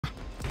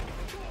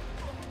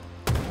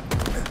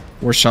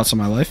Worst shots of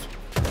my life.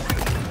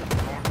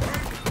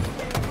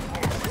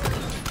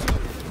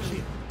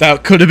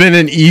 That could have been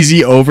an easy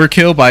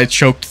overkill, but I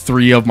choked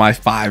 3 of my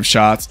 5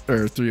 shots,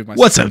 or 3 of my...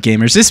 What's up,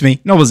 gamers? It's me,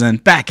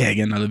 NobleZen, back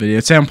again, another video.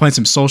 Today I'm playing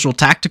some social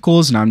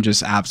tacticals, and I'm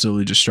just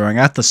absolutely destroying.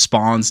 I got the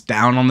spawns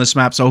down on this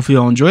map, so hopefully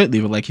you'll enjoy it.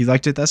 Leave a like if you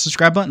liked it, that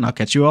subscribe button. I'll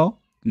catch you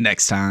all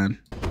next time.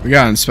 We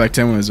gotta inspect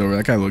him when he's over.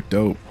 That guy looked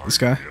dope. This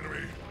guy,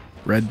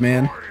 Red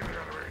Man.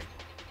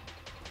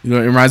 You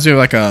know, it reminds me of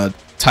like a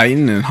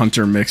Titan and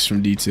Hunter mix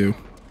from D2.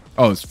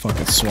 Oh, it's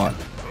fucking SWAT.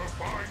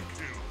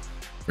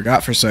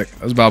 Forgot for a sec.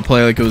 I was about to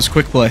play like it was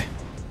quick play.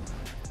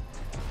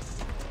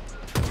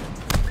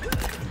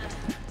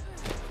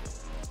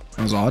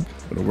 That was odd,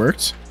 but it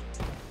worked.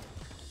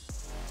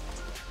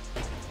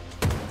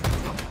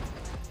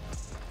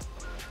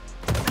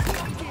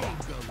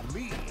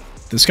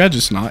 This guy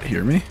just not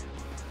hear me?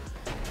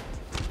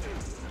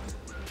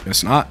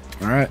 Guess not.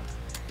 Alright.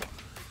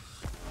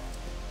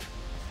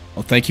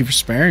 Well, thank you for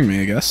sparing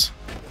me, I guess.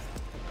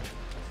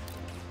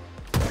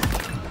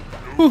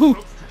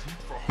 Woohoo!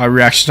 My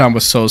reaction time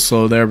was so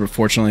slow there, but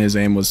fortunately his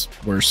aim was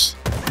worse.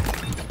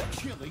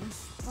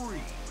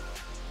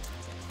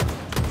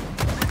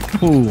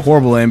 Ooh,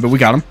 horrible aim, but we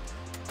got him.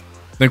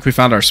 I think we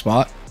found our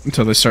spot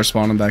until they start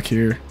spawning back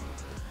here.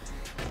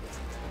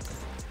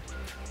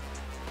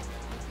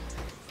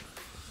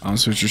 I don't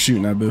see what you're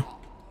shooting at, boo.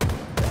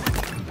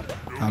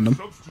 Found him.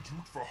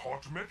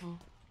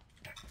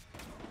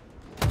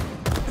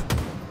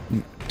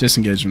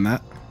 Disengage from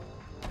that.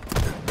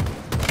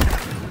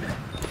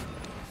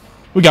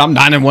 We got him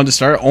 9-1 to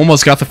start.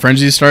 Almost got the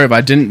frenzy to start, but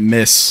I didn't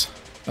miss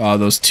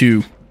those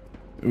 2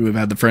 who have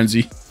had the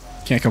frenzy.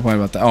 Can't complain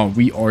about that. Oh,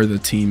 we are the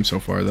team so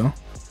far, though.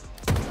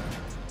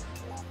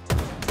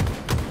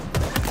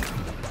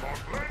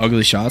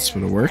 Ugly shots,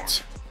 but it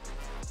worked.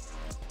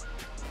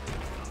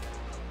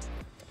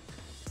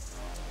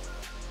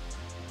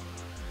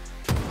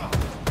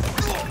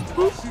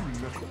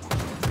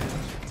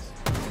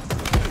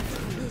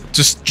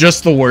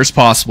 Just the worst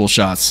possible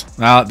shots.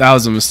 That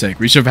was a mistake.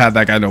 We should have had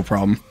that guy, no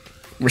problem.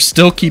 We're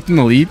still keeping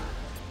the lead.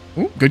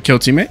 Ooh, good kill,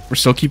 teammate. We're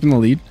still keeping the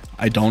lead.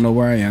 I don't know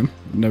where I am.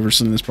 I've never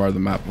seen this part of the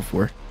map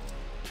before.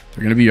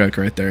 They're gonna be like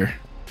right there.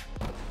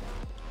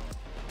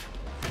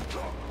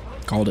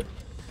 Called it.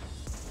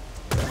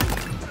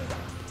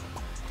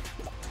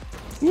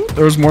 Ooh,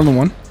 there was more than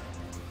one.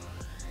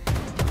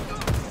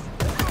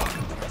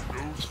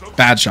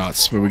 Bad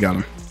shots, but we got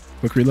him.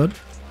 Quick reload.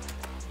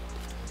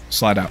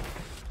 Slide out.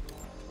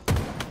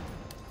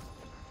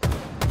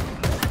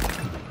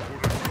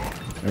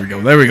 There we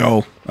go. There we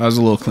go. That was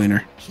a little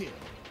cleaner.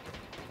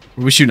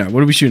 What are we shooting at?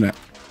 What are we shooting at?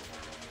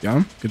 Got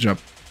him? Good job.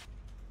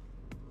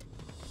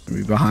 Are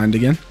we behind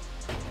again?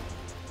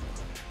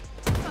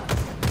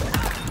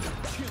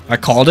 I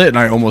called it and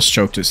I almost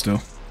choked it still.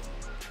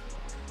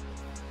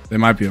 They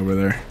might be over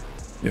there.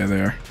 Yeah, they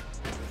are.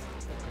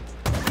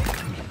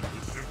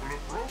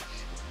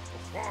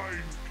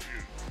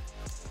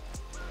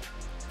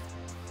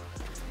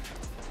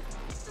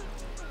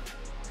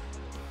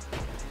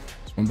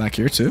 There's one back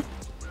here too.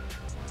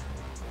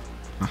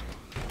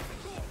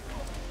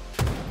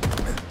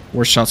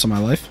 Worst shots of my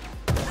life.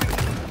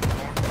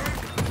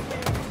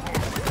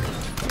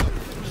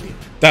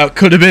 That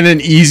could have been an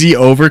easy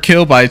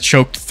overkill, but I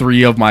choked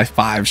 3 of my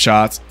 5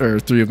 shots, or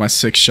 3 of my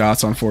 6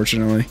 shots,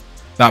 unfortunately.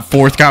 That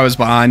 4th guy was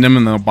behind him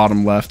in the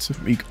bottom left.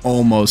 We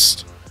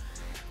almost.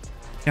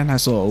 Yeah,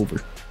 nice little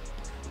over.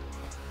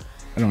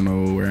 I don't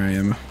know where I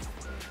am.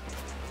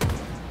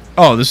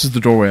 Oh, this is the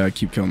doorway I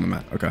keep killing them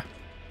at. Okay.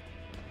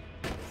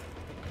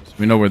 So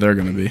we know where they're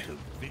going to be.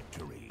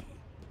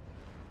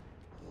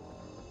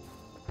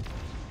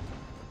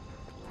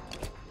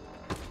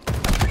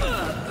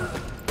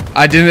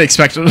 I didn't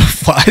expect it to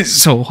fly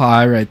so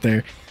high right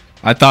there.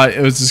 I thought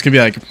it was just gonna be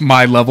like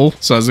my level,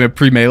 so I was gonna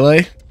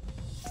pre-melee.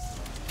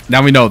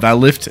 Now we know that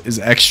lift is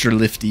extra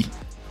lifty.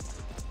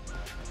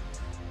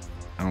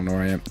 I don't know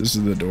where I am. This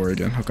is the door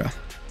again. Okay.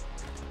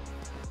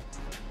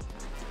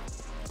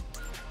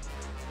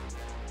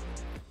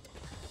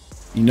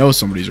 You know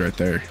somebody's right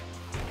there.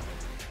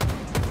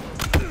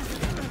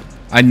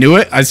 I knew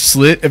it. I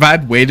slid. If I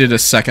had waited a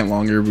second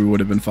longer, we would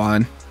have been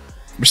fine.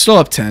 We're still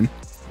up 10.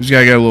 We just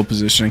gotta get a little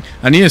positioning.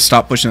 I need to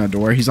stop pushing that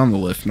door. He's on the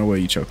lift. No way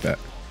you choked that.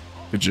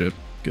 Good job.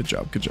 Good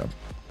job. Good job.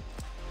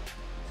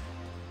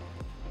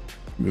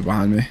 Move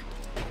behind me.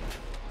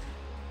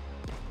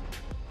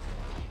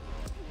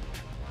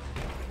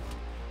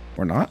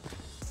 Or not.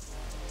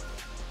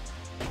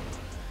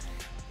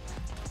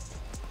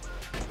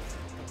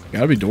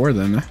 Gotta be door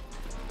then.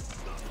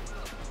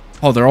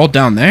 Oh, they're all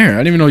down there. I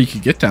didn't even know you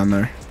could get down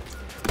there.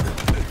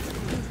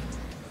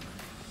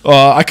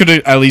 I could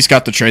have at least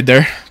got the trade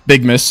there.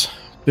 Big miss.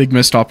 Big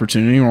missed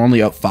opportunity. We're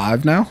only up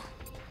 5 now.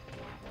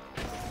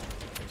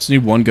 Just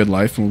need 1 good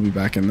life and we'll be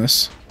back in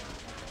this.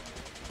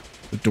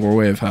 The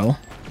doorway of hell.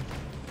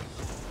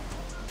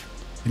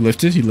 He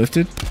lifted. He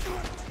lifted.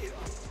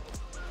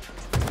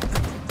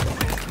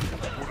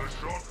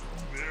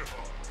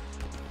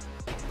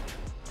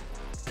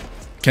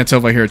 Can't tell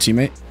if I hear a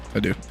teammate.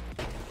 I do.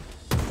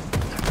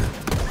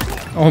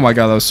 Oh my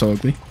god, that was so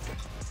ugly.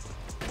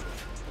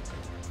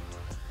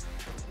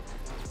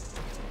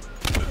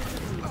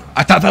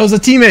 I thought that was a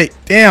teammate.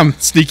 Damn,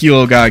 sneaky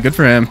little guy. Good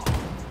for him.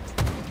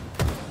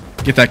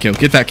 Get that kill.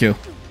 Get that kill.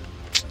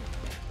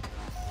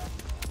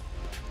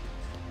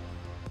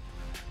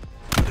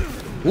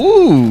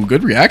 Ooh,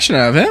 good reaction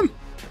out of him.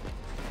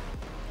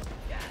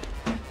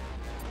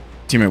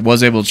 Teammate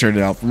was able to trade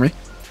it out for me.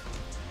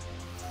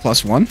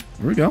 +1.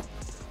 Here we go.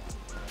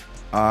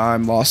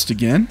 I'm lost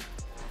again.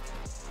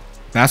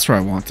 That's where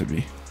I want to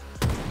be.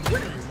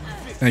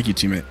 Thank you,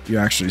 teammate. You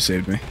actually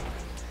saved me.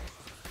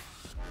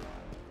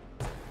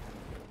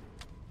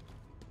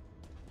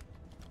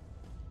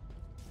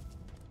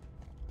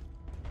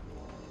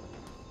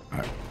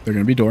 Alright, they're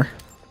gonna be door.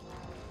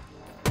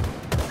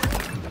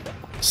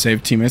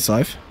 Save teammate's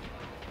life.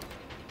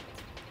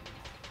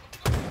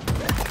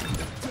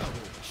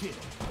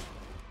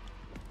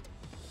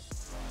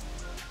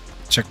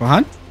 Check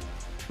behind.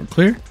 We're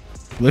clear.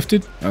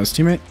 Lifted. That was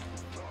teammate.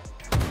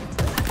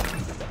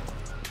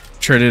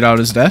 Traded out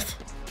his death.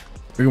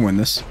 We can win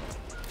this.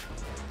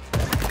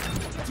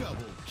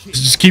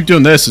 Just keep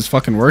doing this. It's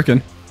fucking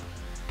working.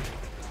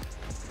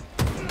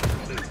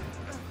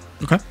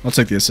 Okay, I'll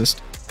take the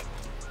assist.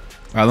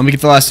 Alright, let me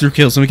get the last 3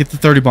 kills. Let me get the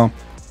 30 bomb.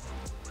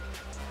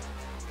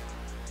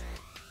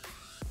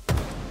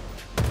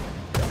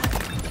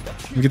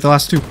 Let me get the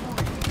last 2.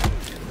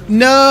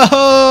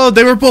 No!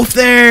 They were both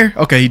there!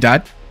 Okay, he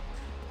died.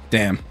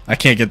 Damn, I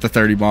can't get the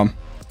 30 bomb.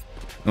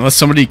 Unless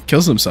somebody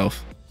kills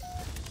himself.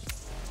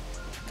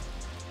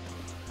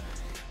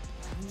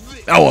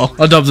 Oh well,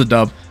 a dub's a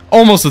dub.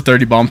 Almost a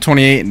 30 bomb,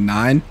 28 and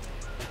 9.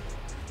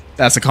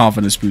 That's a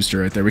confidence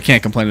booster right there. We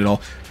can't complain at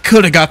all.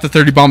 Could have got the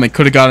 30 bomb and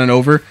could have gotten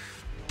over,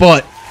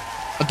 but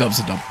a dub's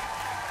a dub.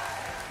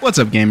 What's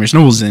up, gamers?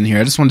 Nobles in here.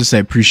 I just wanted to say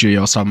I appreciate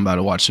y'all stopping by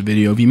to watch the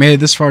video. If you made it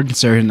this far,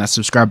 consider hitting that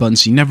subscribe button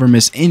so you never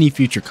miss any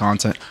future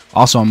content.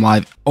 Also, I'm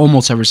live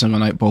almost every single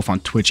night, both on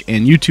Twitch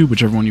and YouTube,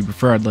 whichever one you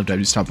prefer. I'd love to have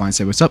you stop by and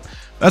say what's up.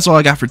 That's all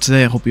I got for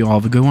today. I hope you all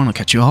have a good one. I'll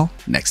catch you all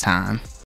next time.